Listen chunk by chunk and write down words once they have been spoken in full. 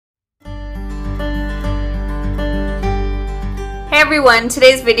everyone,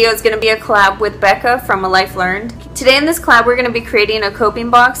 today's video is going to be a collab with Becca from ALifeLearned. Today in this collab we're going to be creating a coping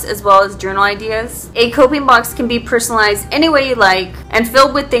box as well as journal ideas. A coping box can be personalized any way you like and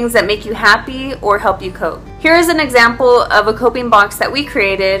filled with things that make you happy or help you cope. Here is an example of a coping box that we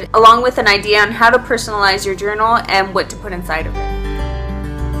created along with an idea on how to personalize your journal and what to put inside of it.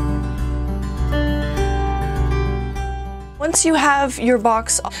 Once you have your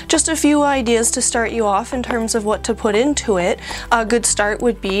box, just a few ideas to start you off in terms of what to put into it. A good start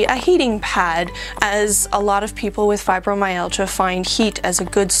would be a heating pad, as a lot of people with fibromyalgia find heat as a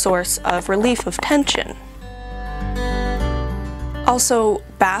good source of relief of tension. Also,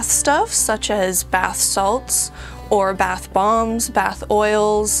 bath stuff such as bath salts or bath bombs, bath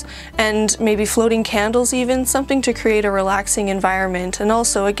oils, and maybe floating candles even, something to create a relaxing environment. And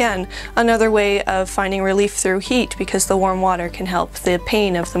also, again, another way of finding relief through heat because the warm water can help the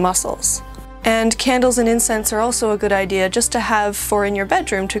pain of the muscles. And candles and incense are also a good idea just to have for in your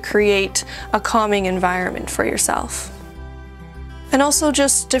bedroom to create a calming environment for yourself. And also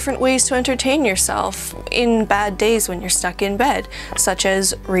just different ways to entertain yourself in bad days when you're stuck in bed, such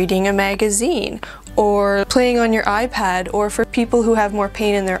as reading a magazine or playing on your iPad, or for people who have more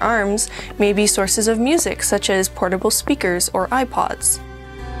pain in their arms, maybe sources of music such as portable speakers or iPods.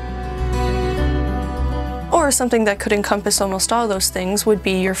 Or something that could encompass almost all those things would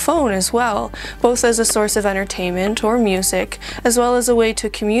be your phone as well, both as a source of entertainment or music, as well as a way to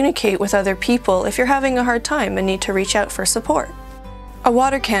communicate with other people if you're having a hard time and need to reach out for support. A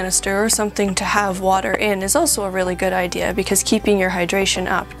water canister or something to have water in is also a really good idea because keeping your hydration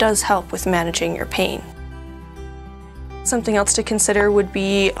up does help with managing your pain. Something else to consider would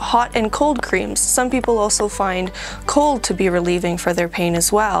be hot and cold creams. Some people also find cold to be relieving for their pain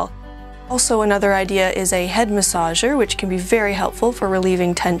as well. Also, another idea is a head massager, which can be very helpful for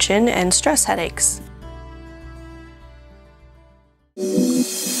relieving tension and stress headaches.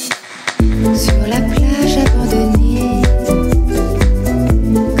 Sur la plage abandonnée,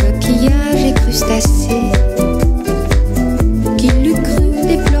 coquillages et crustacés, qui l'eût cru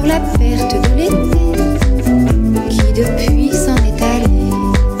déplore la perte de l'été, qui depuis s'en est allé.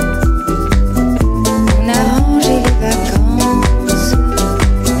 On a rangé les vacances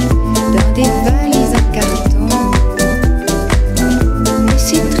dans des valises en carton, et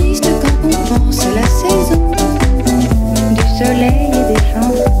c'est triste quand on pense à la saison du soleil et des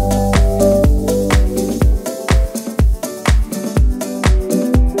chansons.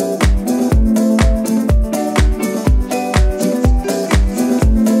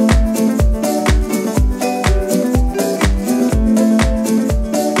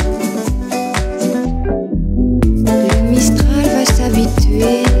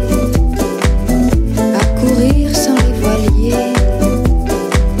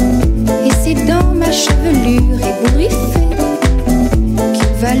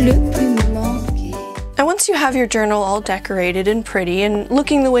 And once you have your journal all decorated and pretty and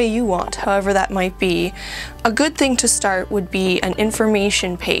looking the way you want, however that might be, a good thing to start would be an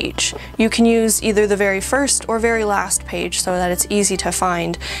information page. You can use either the very first or very last page so that it's easy to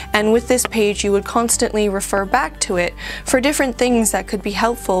find. And with this page you would constantly refer back to it for different things that could be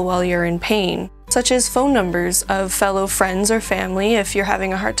helpful while you're in pain, such as phone numbers of fellow friends or family if you're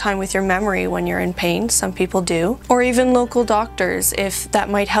having a hard time with your memory when you're in pain, some people do, or even local doctors if that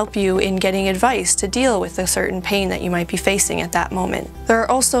might help you in getting advice to deal with a certain pain that you might be facing at that moment. There are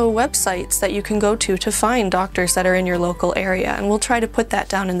also websites that you can go to find doctors that are in your local area, and we'll try to put that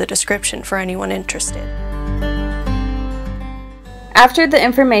down in the description for anyone interested. After the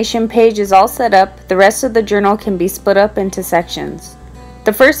information page is all set up, the rest of the journal can be split up into sections.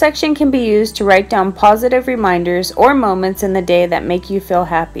 The first section can be used to write down positive reminders or moments in the day that make you feel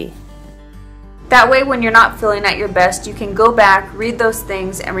happy. That way, when you're not feeling at your best, you can go back, read those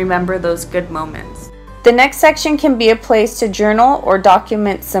things, and remember those good moments. The next section can be a place to journal or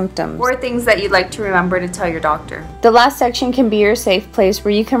document symptoms or things that you'd like to remember to tell your doctor. The last section can be your safe place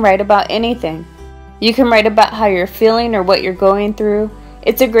where you can write about anything. You can write about how you're feeling or what you're going through.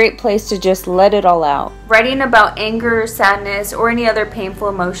 It's a great place to just let it all out. Writing about anger, sadness, or any other painful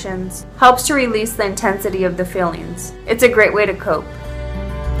emotions helps to release the intensity of the feelings. It's a great way to cope.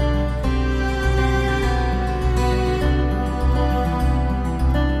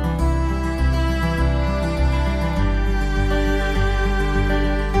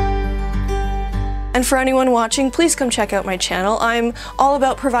 And for anyone watching, please come check out my channel. I'm all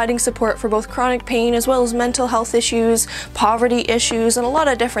about providing support for both chronic pain as well as mental health issues, poverty issues, and a lot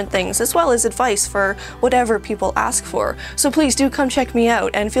of different things, as well as advice for whatever people ask for. So please do come check me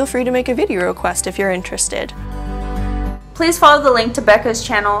out and feel free to make a video request if you're interested. Please follow the link to Becca's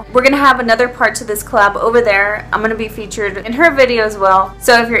channel. We're going to have another part to this collab over there. I'm going to be featured in her video as well.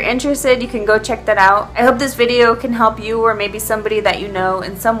 So if you're interested, you can go check that out. I hope this video can help you or maybe somebody that you know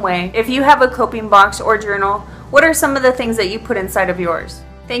in some way. If you have a coping box or journal, what are some of the things that you put inside of yours?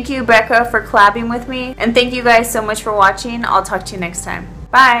 Thank you, Becca, for collabing with me. And thank you guys so much for watching. I'll talk to you next time.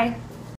 Bye!